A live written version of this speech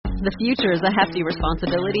The future is a hefty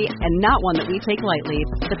responsibility and not one that we take lightly.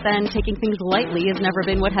 But then taking things lightly has never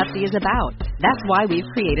been what Hefty is about. That's why we've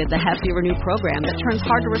created the Hefty Renew program that turns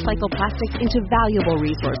hard-to-recycle plastics into valuable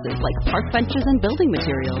resources like park benches and building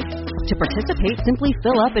materials. To participate, simply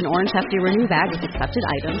fill up an orange Hefty Renew bag with accepted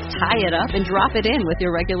items, tie it up, and drop it in with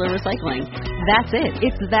your regular recycling. That's it.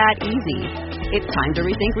 It's that easy. It's time to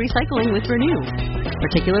rethink recycling with Renew.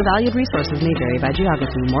 Particular valued resources may vary by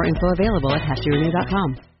geography. More info available at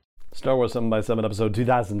heftyrenew.com. Star Wars 7x7 episode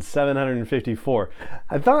 2754.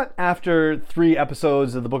 I thought after 3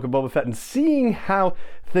 episodes of the Book of Boba Fett and seeing how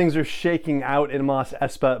things are shaking out in Mos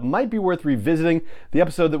Espa, it might be worth revisiting the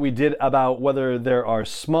episode that we did about whether there are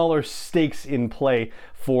smaller stakes in play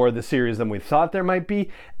for the series than we thought there might be,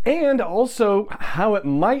 and also how it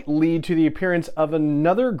might lead to the appearance of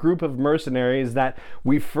another group of mercenaries that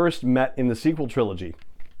we first met in the sequel trilogy.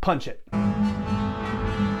 Punch it.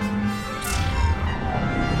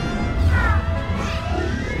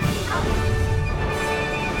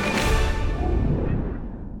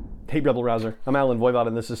 Hey Rebel Rouser, I'm Alan Voivod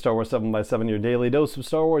and this is Star Wars 7x7, your daily dose of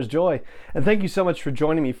Star Wars joy. And thank you so much for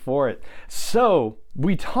joining me for it. So,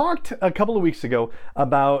 we talked a couple of weeks ago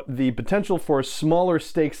about the potential for smaller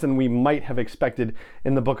stakes than we might have expected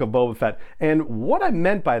in the Book of Boba Fett. And what I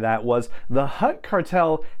meant by that was the Hutt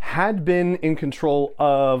cartel had been in control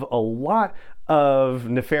of a lot of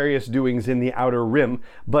nefarious doings in the Outer Rim,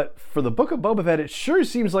 but for the Book of Boba Fett, it sure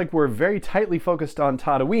seems like we're very tightly focused on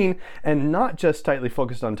Tatooine, and not just tightly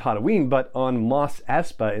focused on Tatooine, but on Mos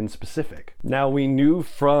Espa in specific. Now, we knew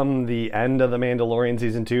from the end of The Mandalorian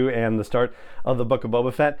Season 2 and the start of the Book of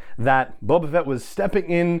Boba Fett that Boba Fett was stepping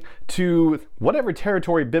in to whatever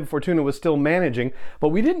territory Bib Fortuna was still managing, but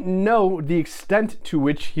we didn't know the extent to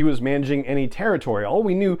which he was managing any territory. All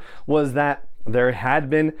we knew was that there had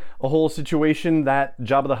been a whole situation that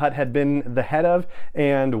Jabba the Hutt had been the head of,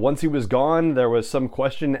 and once he was gone, there was some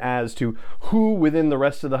question as to who within the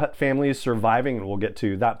rest of the Hutt family is surviving, and we'll get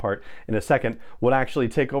to that part in a second, would actually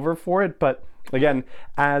take over for it. But again,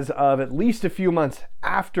 as of at least a few months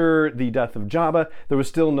after the death of Jabba, there was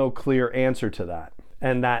still no clear answer to that.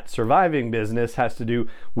 And that surviving business has to do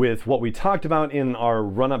with what we talked about in our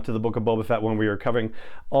run-up to the Book of Boba Fett when we were covering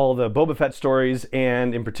all the Boba Fett stories,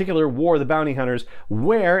 and in particular War of the Bounty Hunters,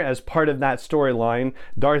 where, as part of that storyline,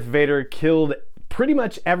 Darth Vader killed pretty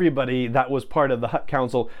much everybody that was part of the Hutt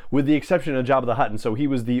Council, with the exception of Jabba the Hutt, and so he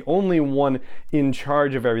was the only one in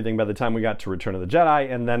charge of everything by the time we got to Return of the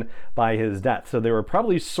Jedi, and then by his death. So they were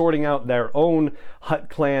probably sorting out their own Hutt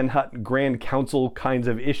clan, Hutt Grand Council kinds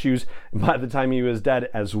of issues by the time he was dead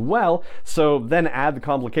as well. So then add the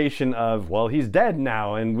complication of, well, he's dead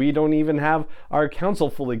now, and we don't even have our council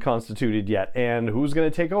fully constituted yet, and who's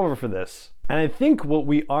going to take over for this? And I think what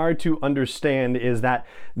we are to understand is that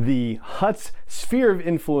the Hutt's sphere of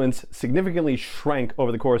influence significantly shrank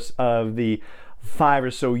over the course of the 5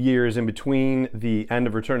 or so years in between the end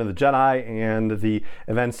of Return of the Jedi and the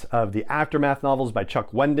events of the Aftermath novels by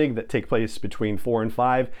Chuck Wendig that take place between 4 and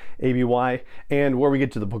 5 ABY, and where we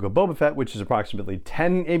get to the Book of Boba Fett, which is approximately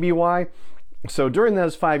 10 ABY. So during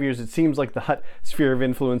those 5 years, it seems like the Hutt sphere of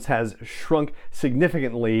influence has shrunk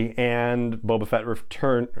significantly, and Boba Fett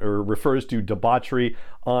refers to debauchery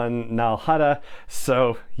on Nal Hutta.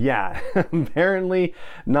 So yeah, apparently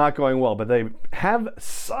not going well, but they have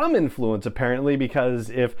some influence apparently,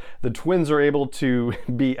 because if the twins are able to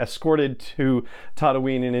be escorted to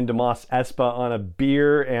Tatooine and into Mos Espa on a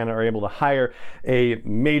bier and are able to hire a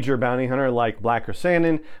major bounty hunter like Black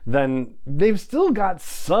Krrsantan, then they've still got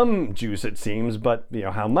some juice, it seems, but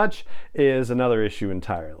how much is another issue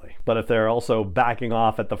entirely. But if they're also backing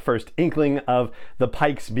off at the first inkling of the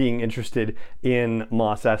Pikes being interested in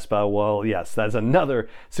Mos Espa, well, yes, that's another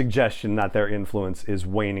suggestion that their influence is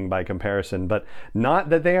waning by comparison, but not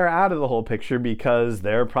that they are out of the whole picture, because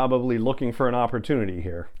they're probably looking for an opportunity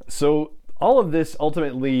here. So all of this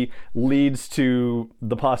ultimately leads to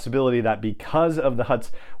the possibility that because of the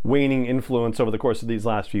Hutt's waning influence over the course of these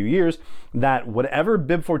last few years, that whatever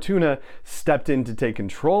Bib Fortuna stepped in to take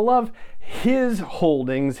control of, his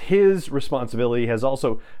holdings, his responsibility has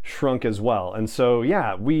also shrunk as well. And so,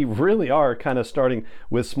 yeah, we really are kind of starting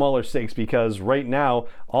with smaller stakes, because right now,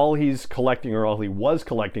 all he's collecting, or all he was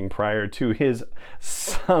collecting prior to his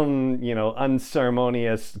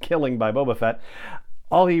unceremonious killing by Boba Fett,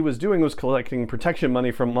 all he was doing was collecting protection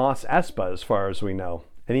money from Mos Espa, as far as we know.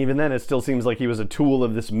 And even then, it still seems like he was a tool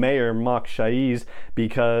of this mayor, Mok Shaiz,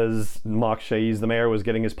 because Mok Shaiz, the mayor, was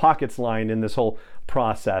getting his pockets lined in this whole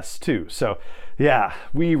process too. So yeah,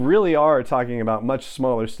 we really are talking about much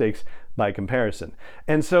smaller stakes by comparison.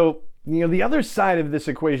 And so, the other side of this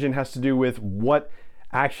equation has to do with what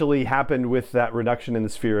actually happened with that reduction in the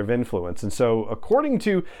sphere of influence. And so according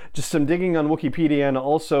to just some digging on Wikipedia and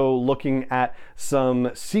also looking at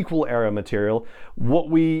some sequel era material, what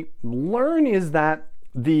we learn is that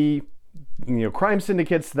the crime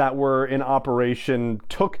syndicates that were in operation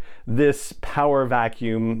took this power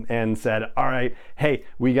vacuum and said, all right, hey,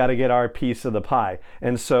 we got to get our piece of the pie.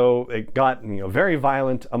 And so it got very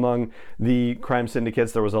violent among the crime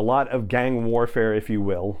syndicates. There was a lot of gang warfare, if you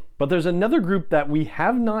will. But there's another group that we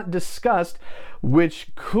have not discussed which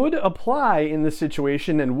could apply in this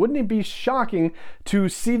situation, and wouldn't it be shocking to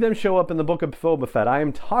see them show up in the Book of Boba Fett? I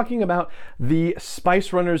am talking about the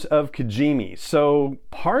Spice Runners of Kijimi. So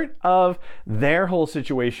part of their whole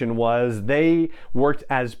situation was they worked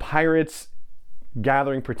as pirates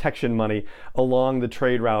gathering protection money along the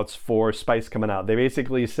trade routes for spice coming out. They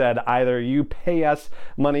basically said, either you pay us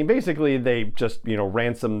money, basically they just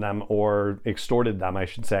ransomed them or extorted them, I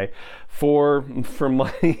should say, for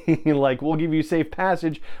money. Like, we'll give you safe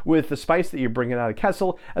passage with the spice that you're bringing out of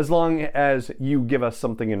Kessel as long as you give us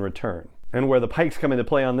something in return. And where the Pikes come into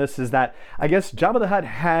play on this is that I guess Jabba the Hutt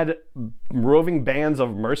had roving bands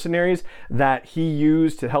of mercenaries that he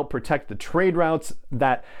used to help protect the trade routes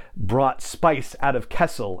that brought spice out of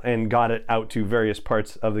Kessel and got it out to various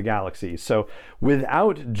parts of the galaxy. So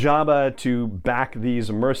without Jabba to back these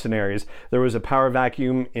mercenaries, there was a power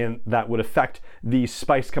vacuum that would affect the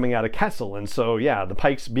spice coming out of Kessel. And so, yeah, the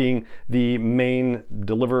Pikes being the main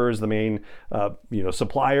deliverers, the main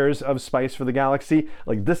suppliers of spice for the galaxy,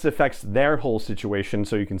 like, this affects their whole situation.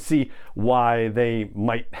 So you can see why they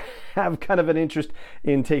might have kind of an interest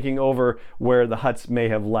in taking over where the Hutts may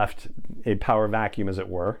have left a power vacuum, as it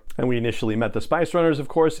were. And we initially met the Spice Runners, of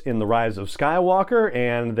course, in The Rise of Skywalker,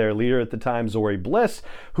 and their leader at the time, Zori Bliss,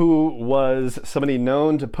 who was somebody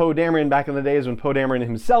known to Poe Dameron back in the days when Poe Dameron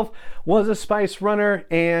himself was a Spice Runner.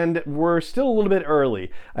 And we're still a little bit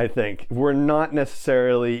early, I think. We're not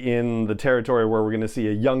necessarily in the territory where we're going to see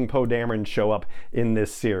a young Poe Dameron show up in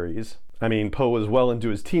this series. I mean, Poe was well into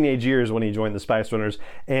his teenage years when he joined the Spice Runners,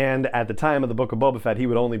 and at the time of the Book of Boba Fett, he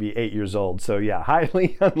would only be 8 years old. So yeah,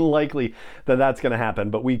 highly unlikely that that's going to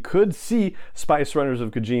happen. But we could see Spice Runners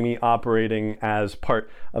of Kijimi operating as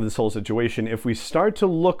part of this whole situation if we start to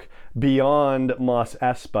look beyond Mos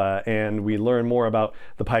Espa and we learn more about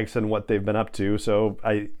the Pikes and what they've been up to. So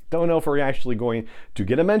I don't know if we're actually going to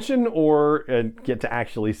get a mention or get to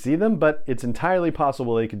actually see them, but it's entirely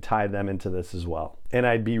possible they could tie them into this as well. And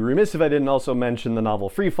I'd be remiss if I didn't also mention the novel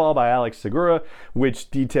Freefall by Alex Segura, which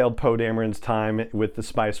detailed Poe Dameron's time with the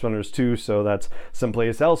Spice Runners too. So that's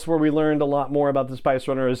someplace else where we learned a lot more about the Spice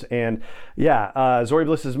Runners. And yeah, Zori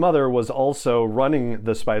Bliss's mother was also running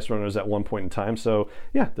the Spice Runners at one point in time. So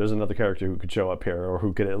yeah, there's another character who could show up here, or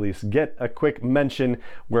who could at least get a quick mention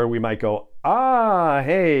where we might go, ah,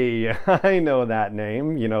 hey, I know that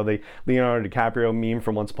name. The Leonardo DiCaprio meme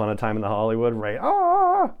from Once Upon a Time in the Hollywood, right?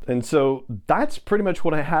 Ah! And so that's pretty much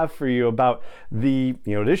what I have for you about the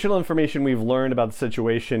additional information we've learned about the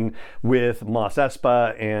situation with Mos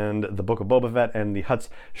Espa and the Book of Boba Fett and the Hutt's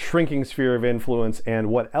shrinking sphere of influence, and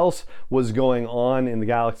what else was going on in the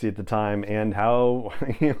galaxy at the time, and how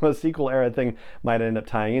a sequel era thing might end up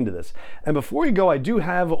tying into this. And before we go, I do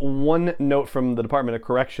have one note from the Department of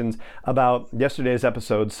Corrections about yesterday's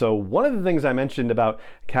episode. So one of the things I mentioned about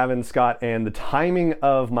Cavan Scott and the timing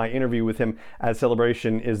of my interview with him at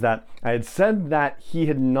Celebration is that I had said that he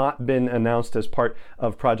had not been announced as part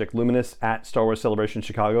of Project Luminous at Star Wars Celebration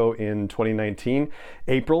Chicago in 2019,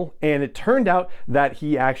 April, and it turned out that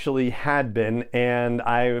he actually had been, and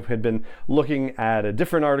I had been looking at a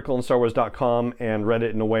different article on StarWars.com and read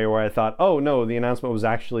it in a way where I thought, oh no, the announcement was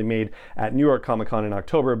actually made at New York Comic Con in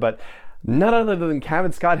October, but none other than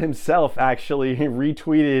Cavan Scott himself actually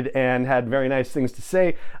retweeted and had very nice things to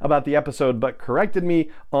say about the episode, but corrected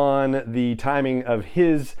me on the timing of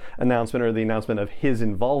his announcement, or the announcement of his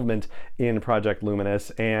involvement in Project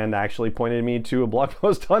Luminous, and actually pointed me to a blog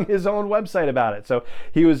post on his own website about it. So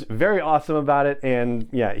he was very awesome about it, and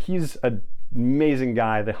yeah, he's an amazing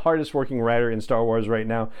guy, the hardest working writer in Star Wars right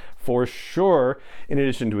now, for sure, in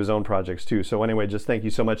addition to his own projects too. So anyway, just thank you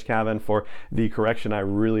so much, Cavan, for the correction. I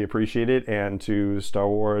really appreciate it. And to Star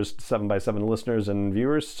Wars 7x7 listeners and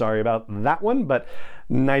viewers, sorry about that one, but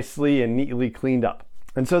nicely and neatly cleaned up.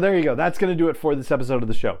 And so there you go. That's going to do it for this episode of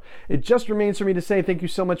the show. It just remains for me to say thank you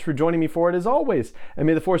so much for joining me for it, as always, and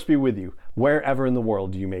may the Force be with you wherever in the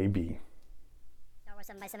world you may be.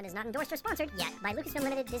 7x7 is not endorsed or sponsored yet by Lucasfilm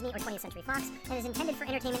Limited, Disney, or 20th Century Fox, and is intended for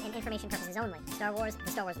entertainment and information purposes only. Star Wars,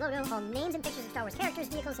 the Star Wars logo, all names and pictures of Star Wars characters,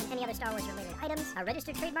 vehicles, and any other Star Wars related items are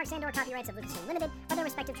registered trademarks and/or copyrights of Lucasfilm Limited, or their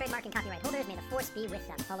respective trademark and copyright holders. May the Force be with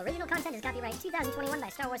them. All original content is copyright 2021 by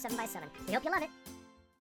Star Wars 7x7. We hope you love it.